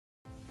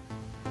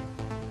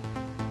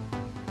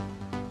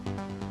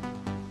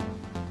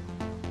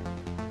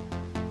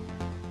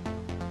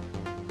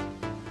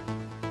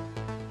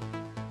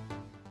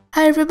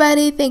Hi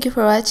everybody, thank you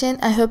for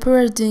watching. I hope you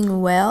are doing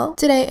well.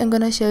 Today I'm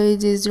gonna show you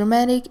this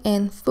dramatic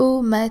and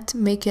full matte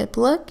makeup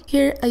look.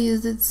 Here I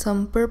used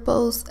some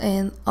purples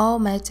and all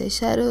matte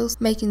eyeshadows,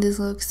 making this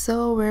look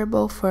so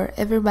wearable for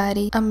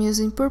everybody. I'm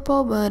using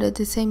purple but at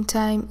the same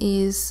time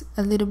is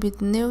a little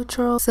bit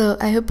neutral, so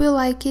I hope you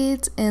like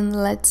it and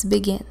let's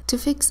begin. To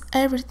fix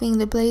everything in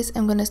the place,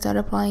 I'm gonna start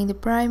applying the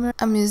primer.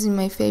 I'm using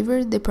my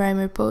favorite, the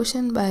Primer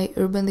Potion by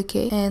Urban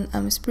Decay, and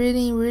I'm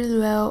spreading really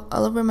well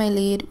all over my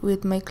lid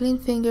with my clean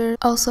finger,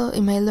 also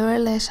in my lower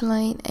lash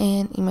line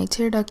and in my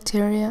tear duct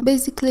area,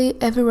 basically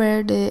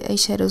everywhere the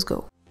eyeshadows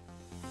go.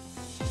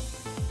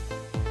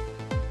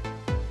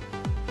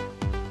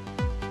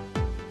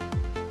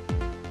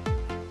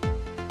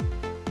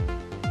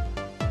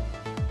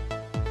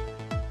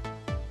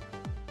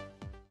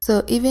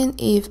 So even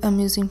if I'm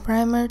using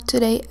primer,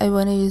 today I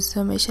want to use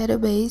some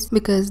eyeshadow base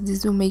because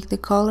this will make the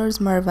colors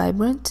more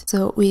vibrant.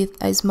 So with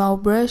a small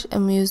brush,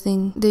 I'm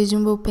using the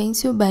Jumbo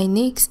Pencil by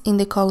NYX in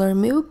the color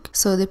Milk.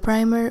 So the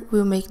primer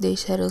will make the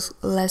shadows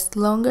last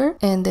longer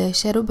and the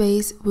shadow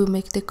base will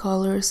make the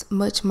colors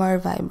much more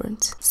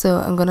vibrant. So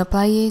I'm gonna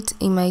apply it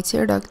in my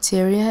tear duct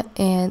area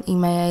and in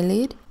my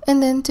eyelid.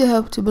 And then to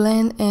help to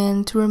blend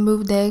and to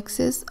remove the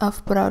excess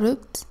of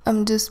product,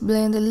 I'm just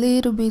blend a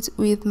little bit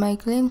with my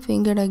clean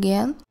finger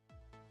again.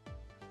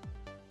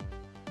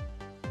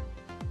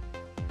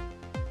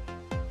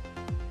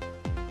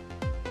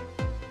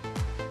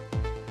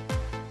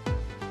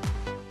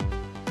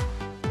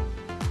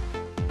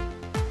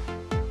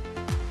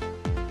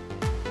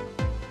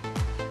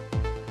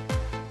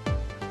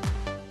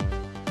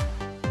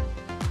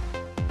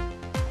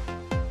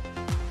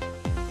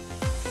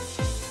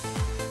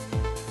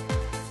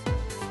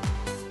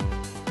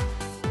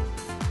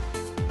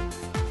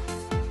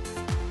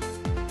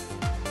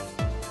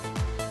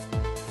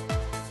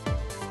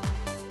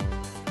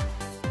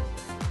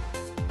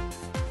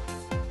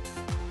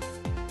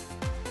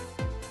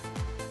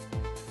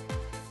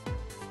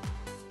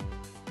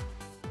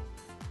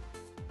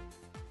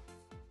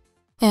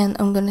 And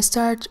I'm gonna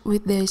start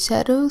with the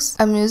shadows.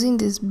 I'm using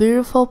this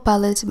beautiful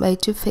palette by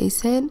Too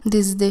Faced.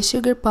 This is the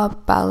Sugar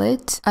Pop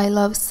palette. I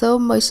love so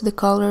much the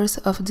colors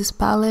of this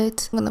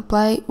palette. I'm gonna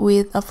apply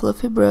with a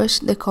fluffy brush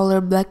the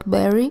color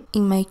Blackberry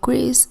in my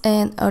crease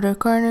and outer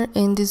corner,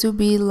 and this will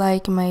be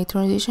like my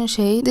transition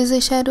shade. These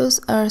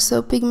eyeshadows are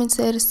so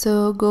pigmented,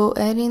 so go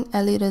adding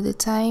a little at a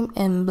time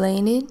and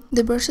blend it.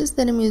 The brushes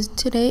that I'm using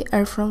today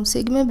are from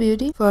Sigma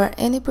Beauty. For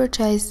any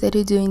purchase that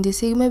you do in the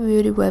Sigma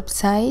Beauty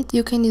website,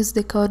 you can use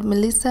the code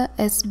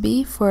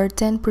SB for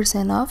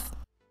 10% off.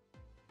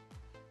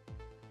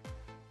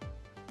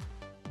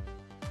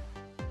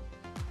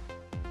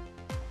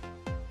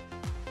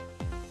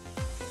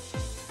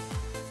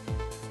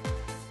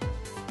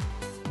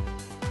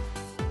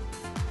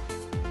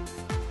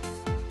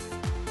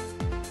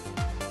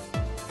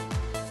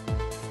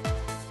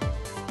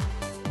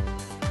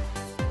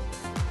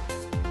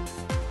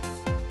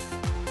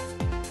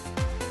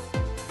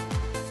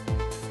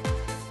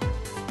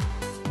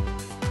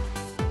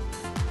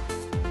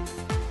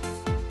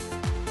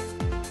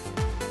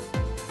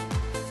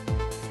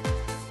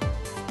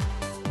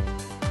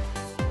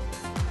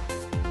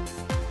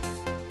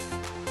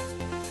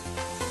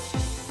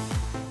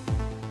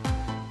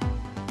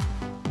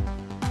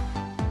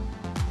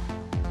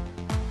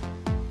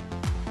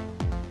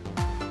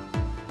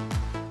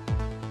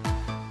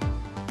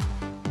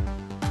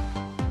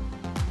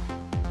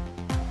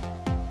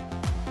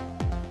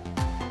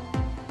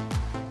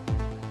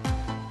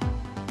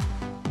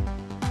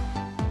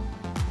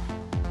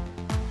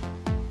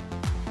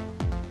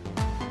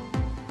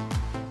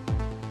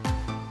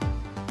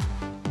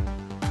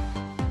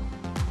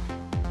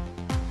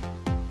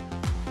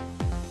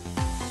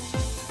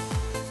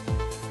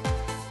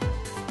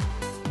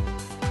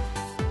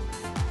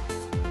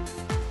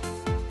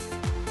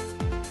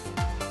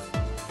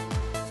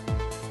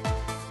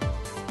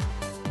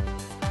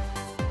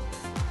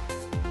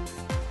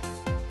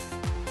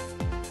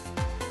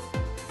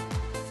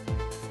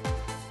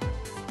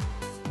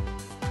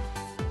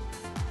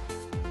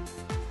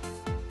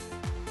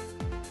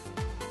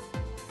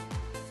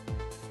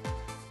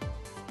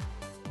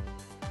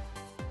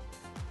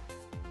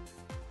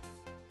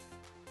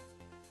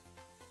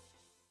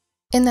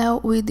 And now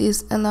with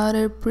this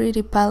another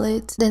pretty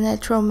palette, the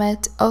Natural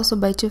Matte, also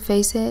by Too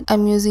Faced.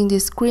 I'm using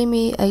this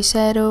creamy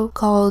eyeshadow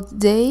called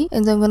Day,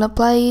 and I'm gonna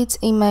apply it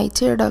in my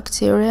tear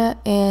duct area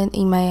and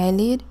in my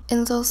eyelid.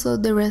 And also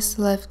the rest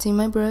left in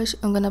my brush,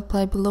 I'm gonna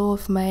apply below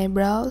of my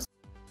eyebrows.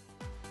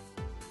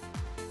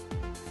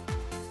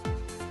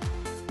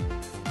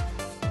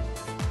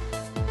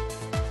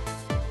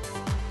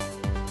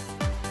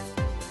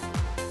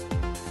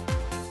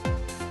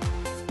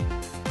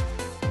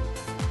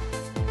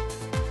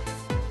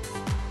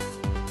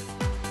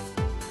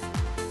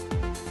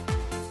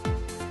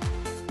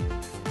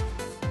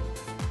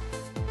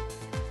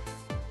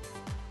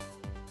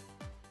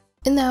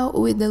 And now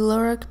with the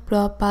Lorac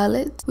Pro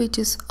palette, which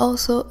is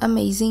also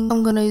amazing,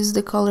 I'm gonna use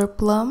the color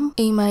Plum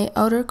in my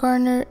outer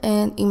corner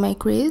and in my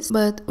crease,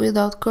 but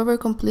without cover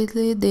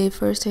completely the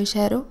first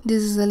eyeshadow.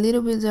 This is a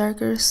little bit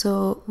darker,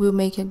 so will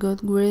make a good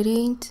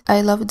gradient. I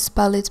love this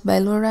palette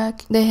by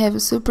Lorac. They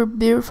have super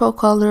beautiful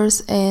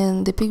colors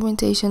and the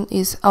pigmentation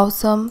is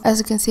awesome. As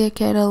you can see, I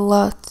care a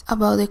lot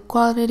about the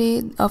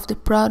quality of the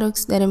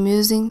products that I'm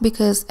using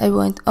because I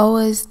want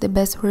always the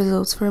best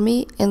results for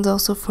me and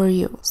also for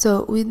you.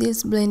 So with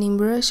this blending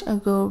brush, I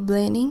go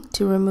blending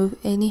to remove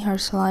any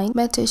harsh line.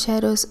 Matte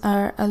eyeshadows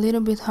are a little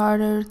bit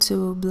harder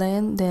to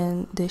blend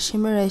than the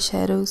shimmer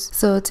eyeshadows,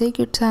 so take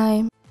your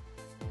time.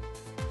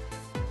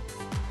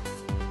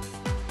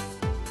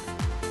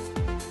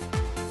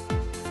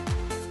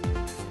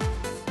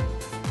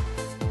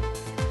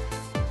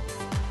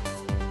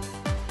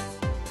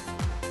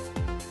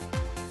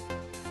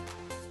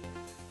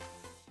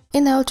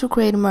 And now to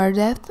create more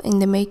depth in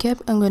the makeup,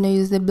 I'm gonna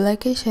use the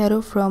black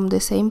eyeshadow from the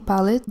same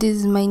palette. This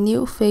is my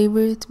new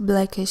favorite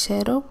black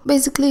eyeshadow.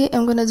 Basically,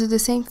 I'm gonna do the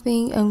same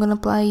thing. I'm gonna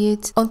apply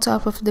it on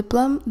top of the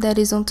plum that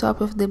is on top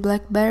of the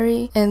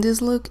blackberry, and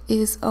this look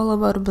is all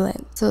about a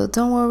blend. So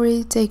don't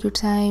worry, take your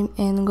time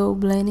and go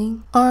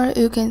blending. Or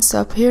you can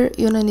stop here,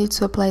 you don't need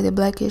to apply the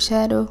black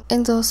eyeshadow.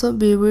 And also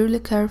be really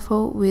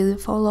careful with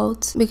the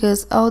fallouts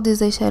because all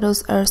these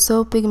eyeshadows are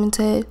so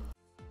pigmented.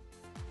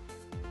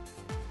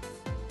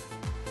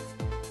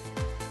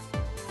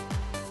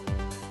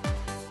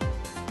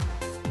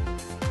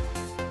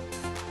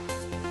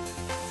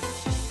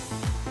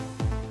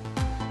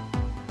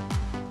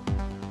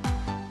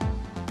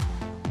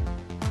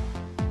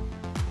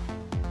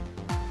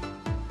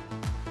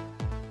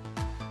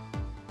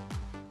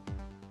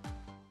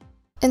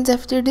 And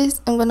after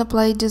this, I'm gonna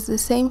apply just the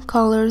same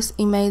colors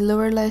in my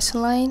lower lash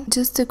line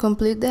just to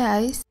complete the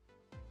eyes.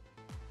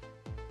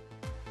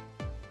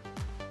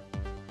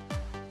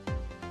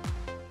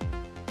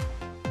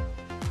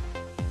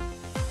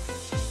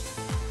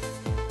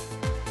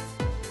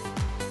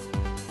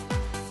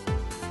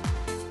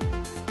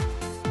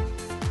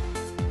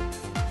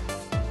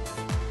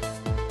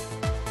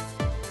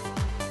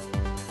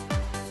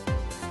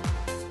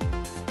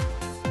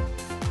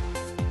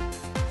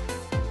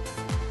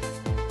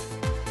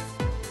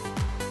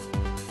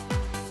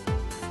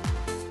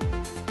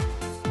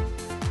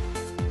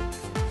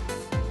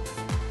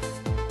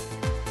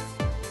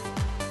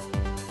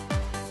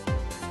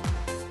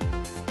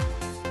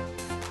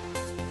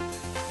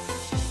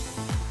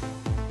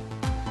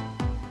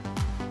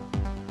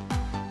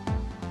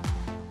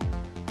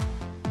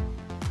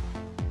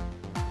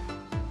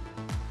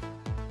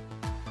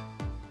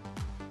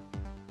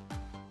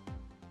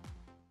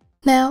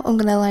 Now I'm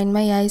gonna line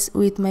my eyes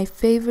with my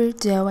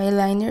favorite gel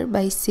eyeliner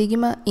by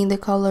Sigma in the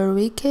color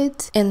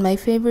Wicked and my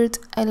favorite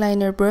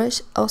eyeliner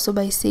brush also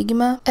by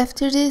Sigma.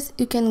 After this,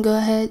 you can go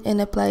ahead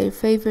and apply your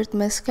favorite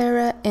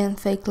mascara and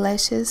fake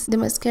lashes. The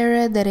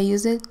mascara that I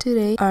used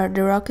today are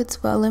the Rockets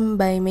Volume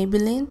by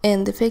Maybelline,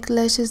 and the fake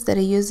lashes that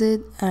I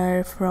used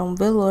are from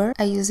Velour.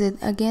 I used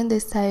again the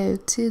style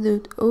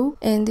 2.0,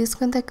 and these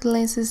contact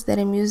lenses that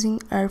I'm using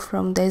are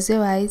from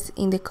Dazzle Eyes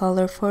in the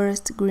color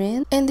Forest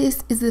Green. And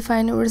this is the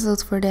final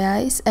result for the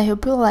eyes. I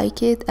hope you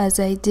like it as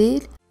I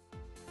did.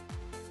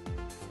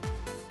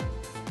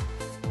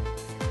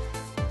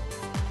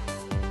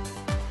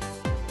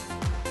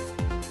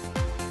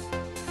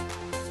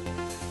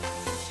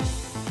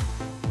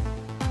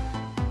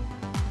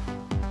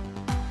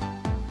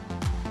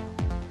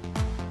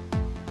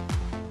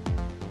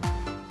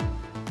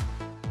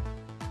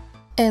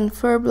 And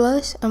for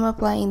blush, I'm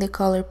applying the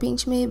color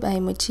Pinch Me by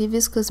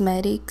Motives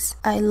Cosmetics.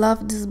 I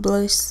love this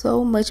blush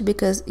so much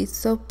because it's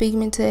so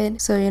pigmented,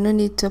 so you don't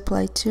need to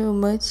apply too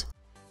much.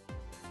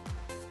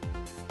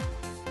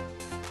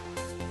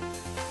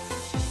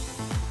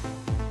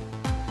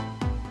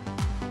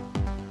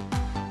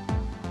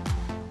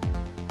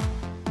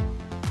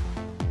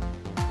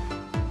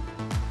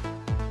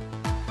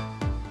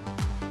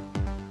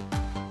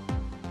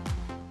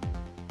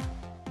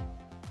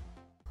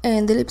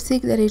 And the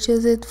lipstick that I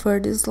chose for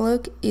this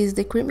look is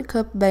the Creamy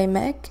Cup by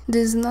MAC.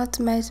 This is not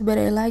matte, but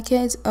I like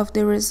it of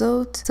the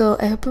result. So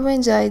I hope you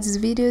enjoyed this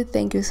video.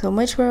 Thank you so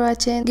much for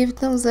watching. Give it a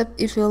thumbs up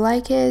if you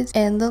like it,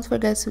 and don't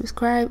forget to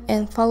subscribe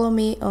and follow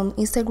me on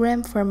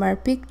Instagram for more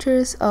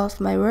pictures of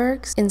my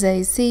works, and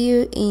I see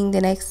you in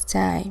the next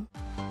time.